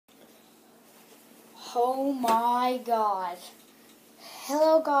Oh my god.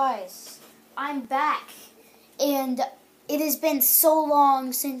 Hello guys, I'm back, and it has been so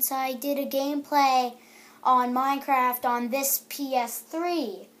long since I did a gameplay on Minecraft on this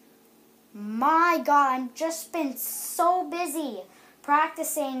PS3. My god, I've just been so busy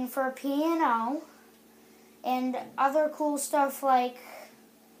practicing for piano and other cool stuff like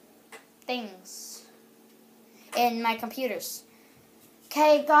things in my computers.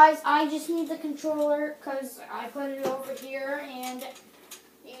 Okay, guys, I just need the controller because I put it over here, and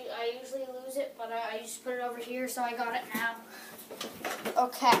I usually lose it, but I just put it over here, so I got it now.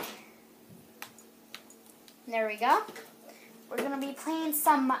 Okay. There we go. We're going to be playing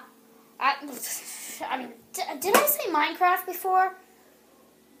some... did I say Minecraft before?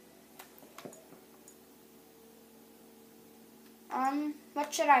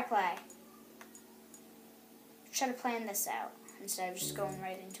 What should I play? Should have planned this out instead of just going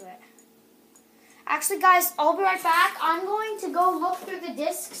right into it. Actually, guys, I'll be right back. I'm going to go look through the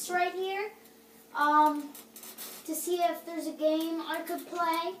discs right here to see if there's a game I could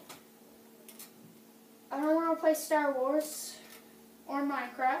play. I don't want to play Star Wars or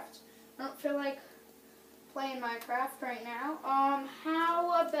Minecraft. I don't feel like playing Minecraft right now.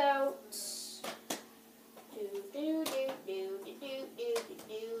 How about...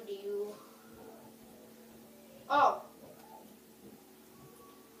 Oh.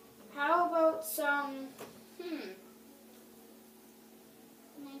 How about some,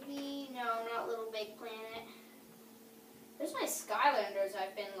 maybe, no, not Little Big Planet. There's my Skylanders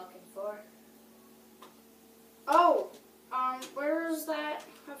I've been looking for. Oh, where is that?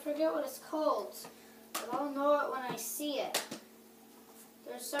 I forget what it's called, but I'll know it when I see it.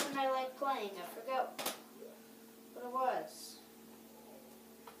 There's something I like playing. I forgot what it was.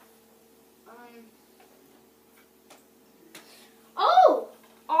 Oh!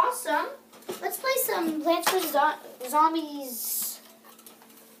 Awesome. Let's play some Plants vs. Zombies,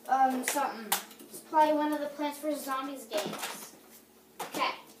 something. Let's play one of the Plants vs. Zombies games.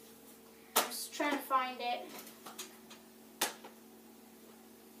 Okay. I'm just trying to find it.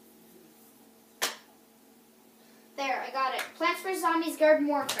 There, I got it. Plants vs. Zombies Garden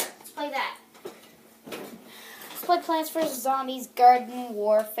Warfare. Let's play that. Let's play Plants vs. Zombies Garden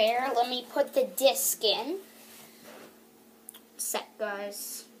Warfare. Let me put the disc in. Set,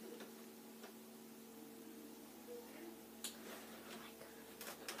 guys.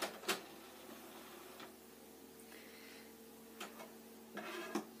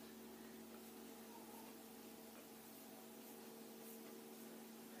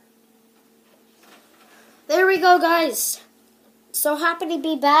 There we go, guys. So happy to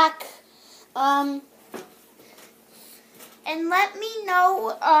be back. And let me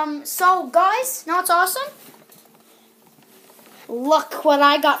know, so guys, know what's awesome? Look what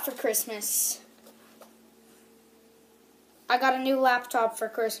I got for Christmas. I got a new laptop for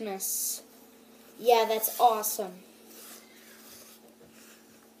Christmas. Yeah, that's awesome.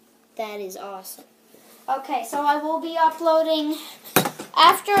 That is awesome. Okay, so I will be uploading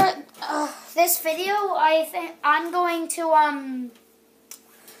after this video. I think I'm going to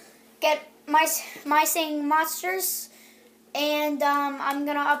get my Singing Monsters, and I'm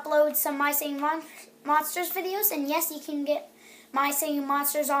gonna upload some My Singing Monsters videos. And yes, you can get My Singing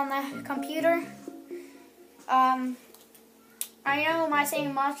Monsters on the computer. I know My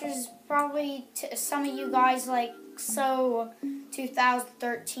Singing Monsters is probably to some of you guys like so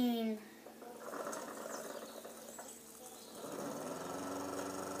 2013.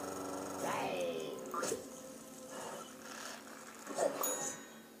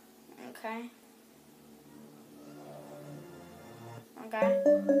 Okay. Okay.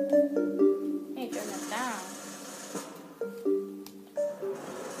 Need to turn this down.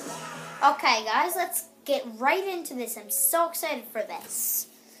 Okay, guys, let's get right into this. I'm so excited for this.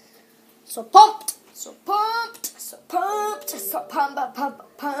 So pumped, so pumped, so pumped, so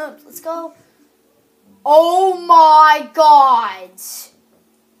pumped. Let's go. Oh my god.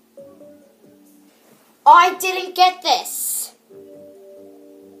 I didn't get this.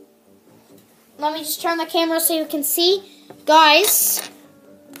 Let me just turn the camera so you can see. Guys,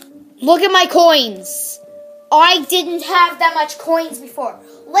 look at my coins. I didn't have that much coins before.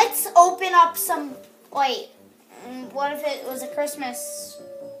 Let's open up some... Wait, what if it was a Christmas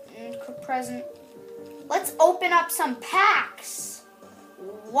present? Let's open up some packs.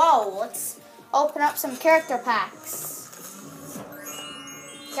 Whoa, let's open up some character packs.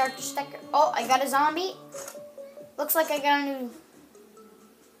 Character sticker. Oh, I got a zombie. Looks like I got a new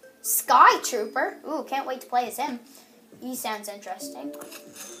Sky Trooper. Ooh, can't wait to play as him. He sounds interesting.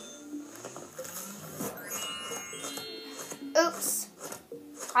 Oops.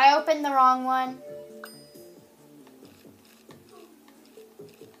 I opened the wrong one.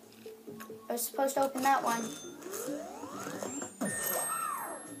 I was supposed to open that one.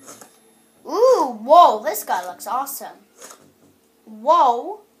 Ooh, whoa, this guy looks awesome.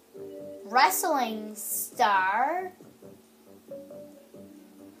 Whoa. Wrestling star.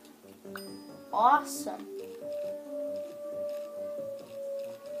 Awesome.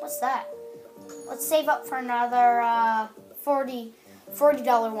 What's that? Let's save up for another $40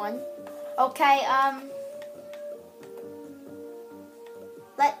 one. Okay,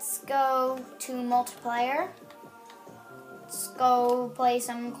 let's go to multiplayer. Let's go play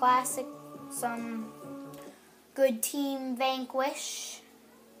some classic, some good Team Vanquish.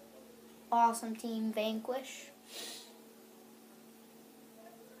 Awesome Team Vanquish.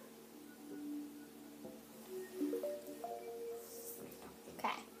 Okay.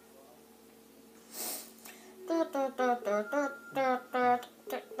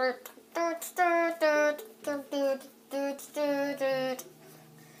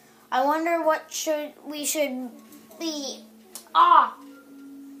 I wonder what we should be. Ah!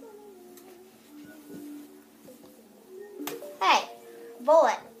 Hey,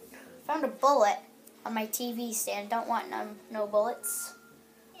 bullet. Found a bullet on my TV stand. Don't want no bullets.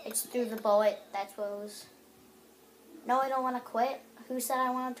 I just threw the bullet. That's what it was. No, I don't want to quit. Who said I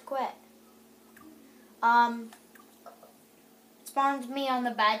wanted to quit? It spawned me on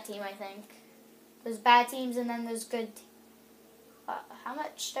the bad team, I think. There's bad teams and then there's good. How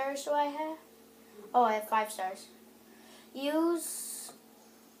much stars do I have? Oh, I have 5 stars. Use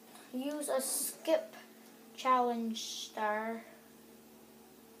a skip challenge star.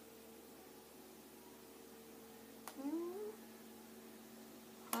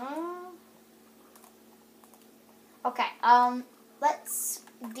 Okay, let's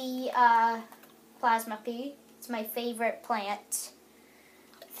the plasma pea. It's my favorite plant.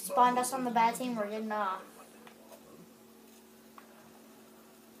 If it spawned us on the bad team, we're getting off.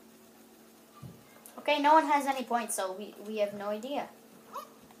 Okay, no one has any points, so we have no idea.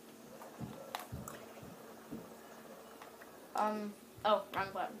 Oh,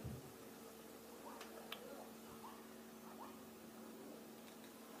 wrong button.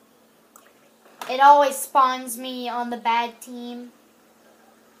 It always spawns me on the bad team.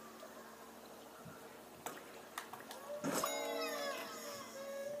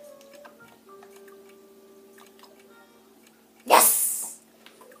 Yes!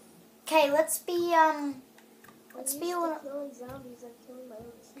 Okay, let's be a little...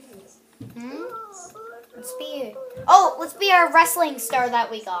 let's be our wrestling star that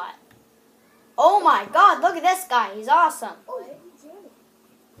we got. Oh my god, look at this guy. He's awesome.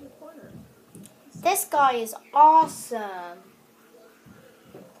 This guy is awesome.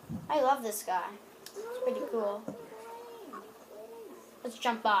 I love this guy. It's pretty cool. Let's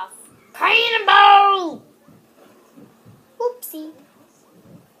jump off. Cannonball! Whoopsie.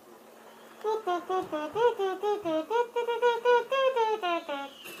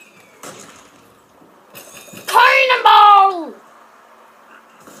 Cannonball!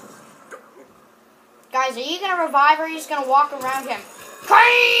 Guys, are you going to revive or are you just going to walk around him?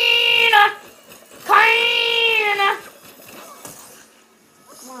 Kind!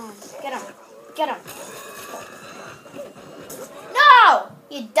 Come on, get him. Get him. No!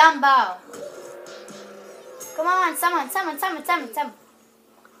 You dumbo. Come on, someone. Some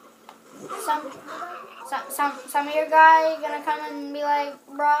of your guys gonna come and be like,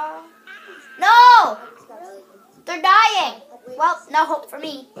 bruh. No! They're dying. Well, no hope for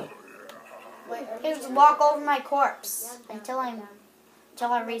me. He'll just walk over my corpse until I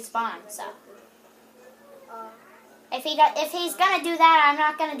respawn, so. If he's gonna do that, I'm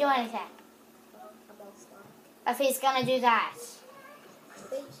not gonna do anything. If he's gonna do that.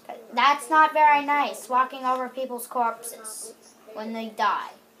 That's not very nice, walking over people's corpses when they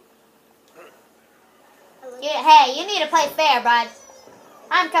die. Hey, you need to play fair, bud.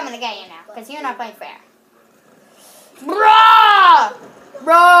 I'm coming to get you now, because you're not playing fair. Bruh!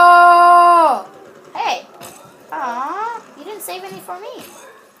 Bro! Hey. Aw, you didn't save any for me.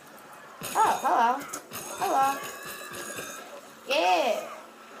 Oh, hello. Hello. Yeah.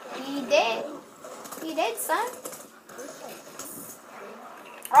 You did. You did, son.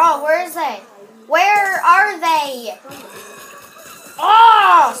 Oh, where is they? Where are they?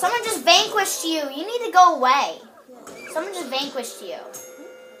 Oh, someone just vanquished you. You need to go away. Someone just vanquished you.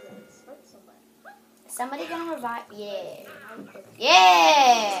 Is somebody gonna revive? Yeah.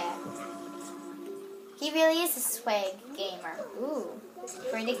 Yeah. He really is a swag gamer. Ooh.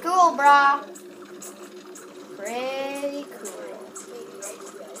 Pretty cool, brah. Pretty cool.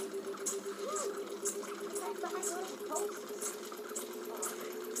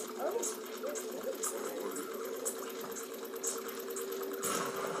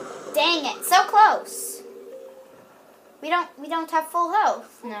 Dang it. close. We don't have full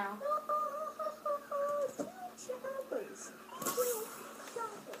health now.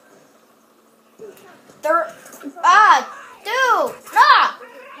 Dude! Ah!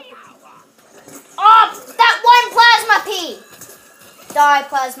 Oh, that one Plasma Pea! Die,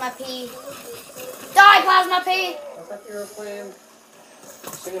 Plasma Pea. Die, Plasma Pea! I thought you were playing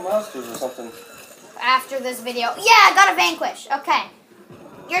City Monsters or something. After this video. Yeah, I got a Vanquish. Okay.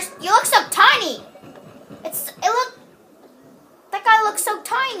 You look so tiny. That guy looks so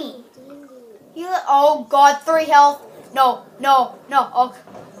tiny. Oh god, 3 health. No. Oh,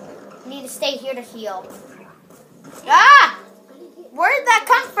 I need to stay here to heal. Ah! Where did that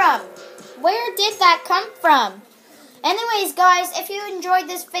come from? Where did that come from? Anyways, guys, if you enjoyed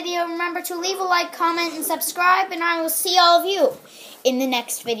this video, remember to leave a like, comment, and subscribe, and I will see all of you in the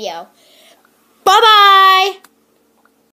next video.